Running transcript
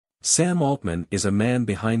Sam Altman is a man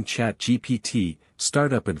behind Chat GPT,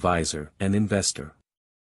 startup advisor and investor.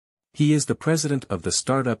 He is the president of the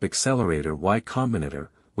startup accelerator Combinator,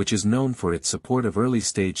 which is known for its support of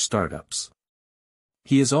early-stage startups.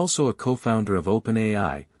 He is also a co-founder of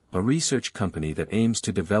OpenAI, a research company that aims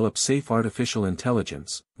to develop safe artificial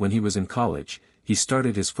intelligence. When he was in college, he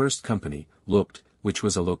started his first company, Loopt, which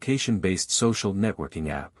was a location-based social networking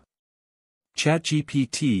app.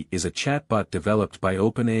 ChatGPT is a chatbot developed by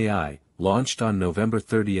OpenAI, launched on November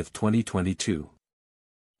 30, 2022.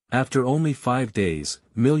 After only 5 days,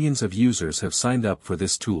 millions of users have signed up for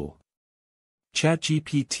this tool.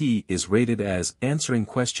 ChatGPT is rated as answering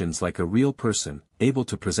questions like a real person, able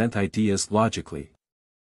to present ideas logically,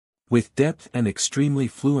 with depth and extremely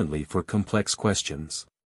fluently for complex questions.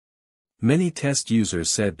 Many test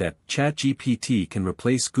users said that ChatGPT can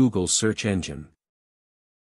replace Google's search engine.